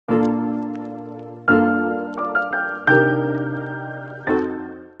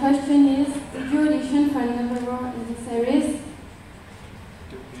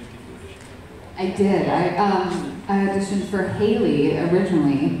I did. I auditioned for Haley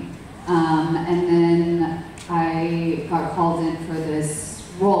originally, and then I got called in for this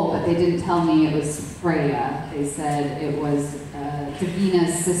role, but they didn't tell me it was Freya. They said it was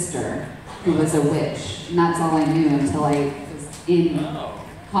Davina's sister, who was a witch, and that's all I knew until I was in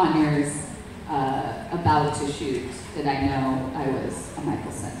Conyers about to shoot, that I know I was a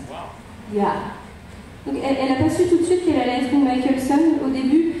Mikaelson. Wow. Yeah. Donc elle n'a pas su tout de suite qu'elle allait être une Mikaelson. Au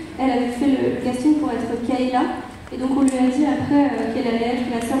début, elle avait fait le casting pour être Kayla, et donc on lui a dit après qu'elle allait être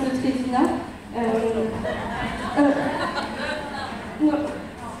la sœur de Trevina. Non.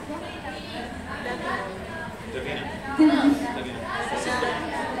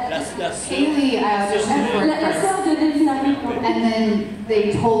 Haley, I auditioned for la sœur de Davina. and then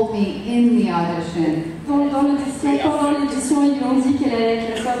they told me in the audition. Dans l'audition, pendant l'audition, ils lui ont dit qu'elle allait être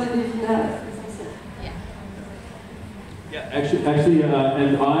la sœur de Davina. Yeah, actually,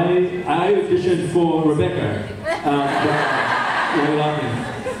 and I auditioned for Rebecca. Why are you laughing?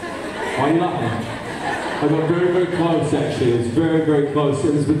 Why are you laughing? I got very, very close. Actually, it was very, very close.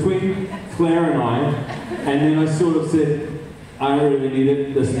 It was between Claire and I, and then I sort of said, I really need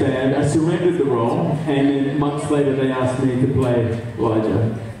it this bad. I surrendered the role, and then months later they asked me to play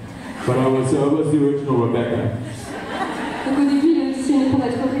Elijah, but I was the original Rebecca. Donc au début, il auditionnait pour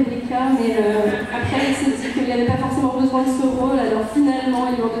être Rebecca, mais après il s'est dit qu'il n'avait pas forcément besoin de ce rôle, alors finalement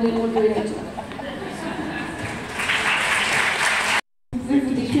ils lui ont donné le rôle de Elijah. Vous pouvez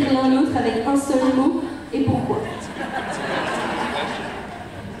vous décrire l'un l'autre avec un seul mot, et pourquoi?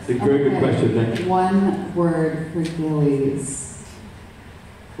 It's a very good question. Thank you. One word for Gillies.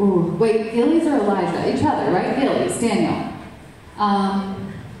 Ooh, wait, Gillies or Elijah? Each other, right? Gillies, Daniel.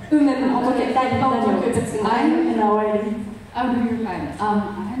 Eux-mêmes, en tant que personne. I'm oh no, you're fine.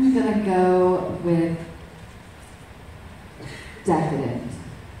 I'm gonna go with decadent.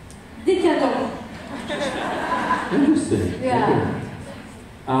 Décadent. Interesting. Yeah.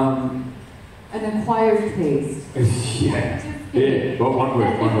 An acquired taste. Yeah. Yeah. Well, one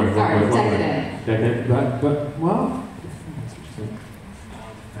word. Sorry, decadent. Decadent. But well.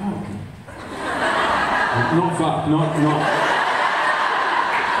 Oh. Not fuck. Not. Okay.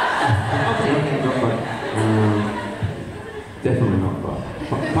 Not fuck. Definitely not fuck.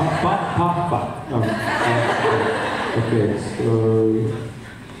 Fuck. No. Okay. So.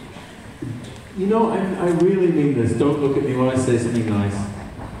 You know, I really mean this. Don't look at me when I say something nice.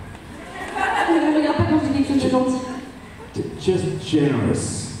 Just generous.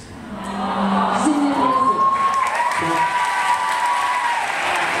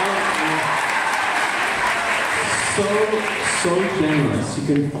 So generous. You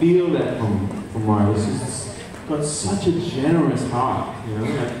can feel that from Myra. She's got such a generous heart. You know,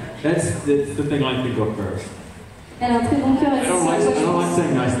 that's the thing I think of first. Elle a un très bon cœur. I don't like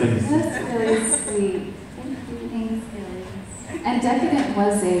saying nice things. That's really sweet. Thanks, Gillies. And decadent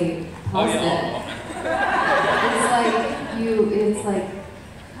was a positive. It's like,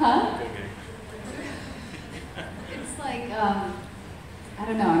 huh? It's like, I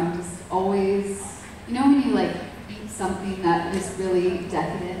don't know, I'm just always, you know when you like eat something that is really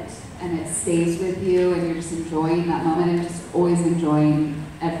decadent and it stays with you and you're just enjoying that moment and just always enjoying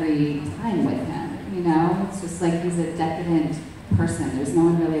every time with him, you know? It's just like he's a decadent person. There's no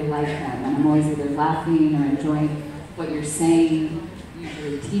one really like him, and I'm always either laughing or enjoying what you're saying.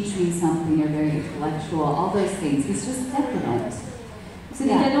 You teach me something, you're very intellectual, all those things. He's just decadent. C'est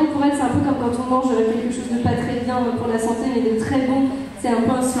décadent pour elle, c'est un peu comme quand on mange quelque chose de pas très bien pour la santé, mais de très bon. C'est un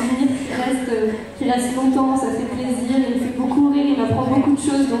peu un souvenir qui reste longtemps, ça fait plaisir, il me fait beaucoup rire, il m'apprend beaucoup de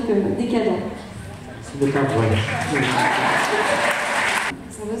choses, donc décadent. So I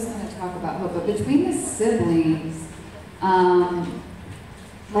was going to talk about hope, but between the siblings,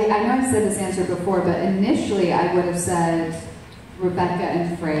 like I know I've said this answer before, but initially I would have said Rebecca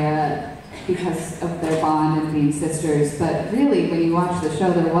and Freya because of their bond and being sisters, but really when you watch the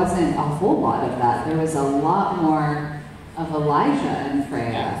show there wasn't a whole lot of that. There was a lot more of Elijah and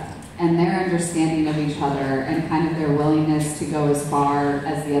Freya and their understanding of each other and kind of their willingness to go as far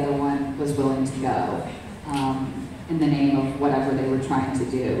as the other one was willing to go in the name of whatever they were trying to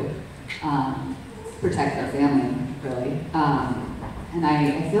do, protect their family, really. And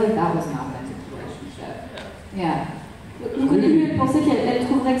I feel like that was an authentic relationship. Yeah. Donc au début, elle pensait qu'elle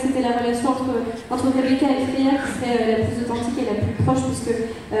trouverait que c'était la relation entre Rebecca et Freya qui serait la plus authentique et la plus proche, puisque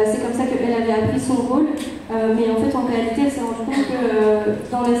c'est comme ça qu'elle avait appris son rôle. Mais en fait, en réalité, elle s'est rendue compte que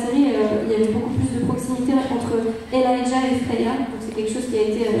dans la série, il y avait beaucoup plus de proximité entre Elijah et Freya. Donc c'est quelque chose qui a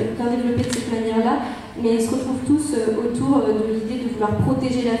été bien développé de cette manière-là. Mais ils se retrouvent tous autour de l'idée de vouloir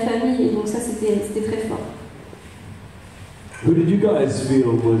protéger la famille, et donc ça, c'était très fort. Who did you guys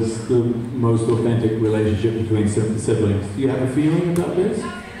feel was the most authentic relationship between siblings? Do you have a feeling about this?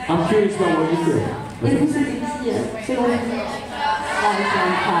 I'm curious about what you feel. Et vous, c'était qui, selon vous?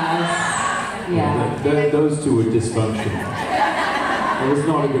 Yeah. Those two were dysfunctional. It was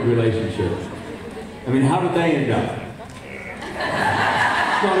not a good relationship. I mean, how did they end up?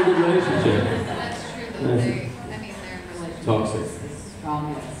 It's not a good relationship. That's true, though. I mean, their relationship Toxic. is the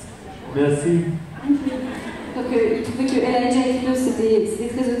strongest. Merci. Donc il trouvait que Elijah et Philo c'était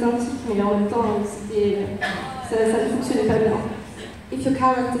très authentique, mais en même temps ça ne fonctionnait pas bien. If your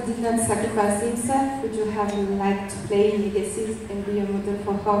character did not sacrifice himself, would you have liked to play in Legacies and be a model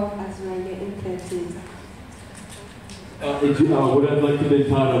for hope as Riley implanted? Would I like to be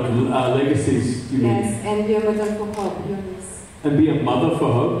part of Legacies? You mean? Yes, and be a model for hope, Eunice. And be a mother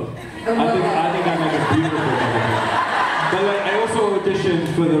for hope? I think I make a beautiful mother. But I also auditioned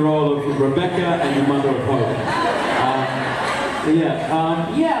for the role of Rebecca and the mother of hope.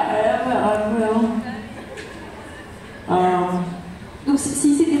 Donc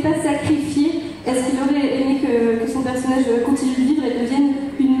s'il s'était pas sacrifié, est-ce qu'il aurait aimé que son personnage continue de vivre et devienne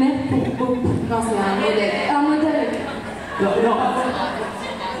une mère pour Hope? Non, c'est un modèle. Un modèle. No.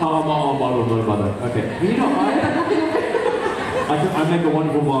 Oh, model, mother. Okay. You know, I make a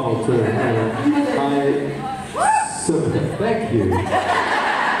wonderful model too. Thank you.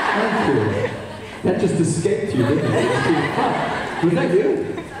 Thank you. That just escaped you, didn't it? Was that you?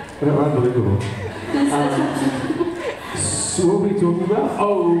 Unbelievable. So what were we talking about?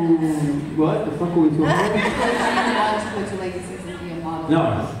 Oh, what the fuck were we talking about? No.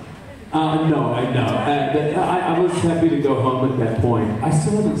 I was happy to go home at that point. I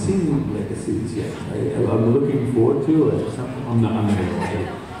still haven't seen Legacies yet. I'm looking forward to it. I'm not going to watch it.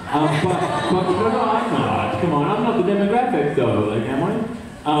 But no, I'm not. Come on, I'm not the demographic though. Like, am I?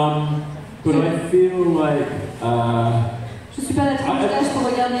 But I feel like. Je suis pas la tranche d'âge pour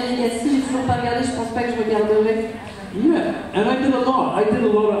regarder Legacy. J'ai toujours pas regardé. Je pense pas que je regarderai. Yeah, and I did a lot. I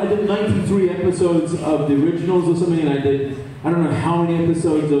did 93 episodes of the originals or something, and I don't know how many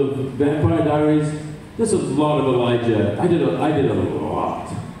episodes of Vampire Diaries. There's a lot of Elijah. I did a lot.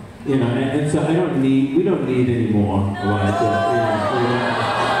 You know, and so we don't need any more Elijah.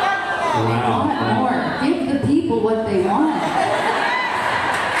 Want more. Give the people what they want.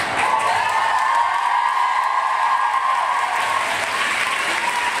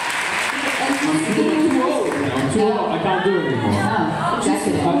 I can't do it anymore.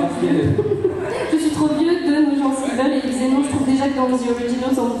 Je suis trop vieux de nos gens qui veulent et ils disaient non, je trouve déjà que dans les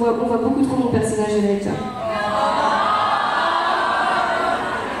originals on voit beaucoup trop mon personnage Elijah.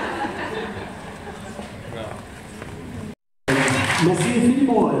 Merci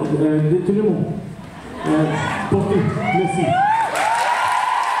infiniment de tout le monde. Pour tout. Merci.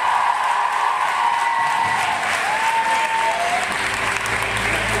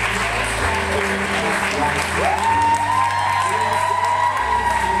 Yeah.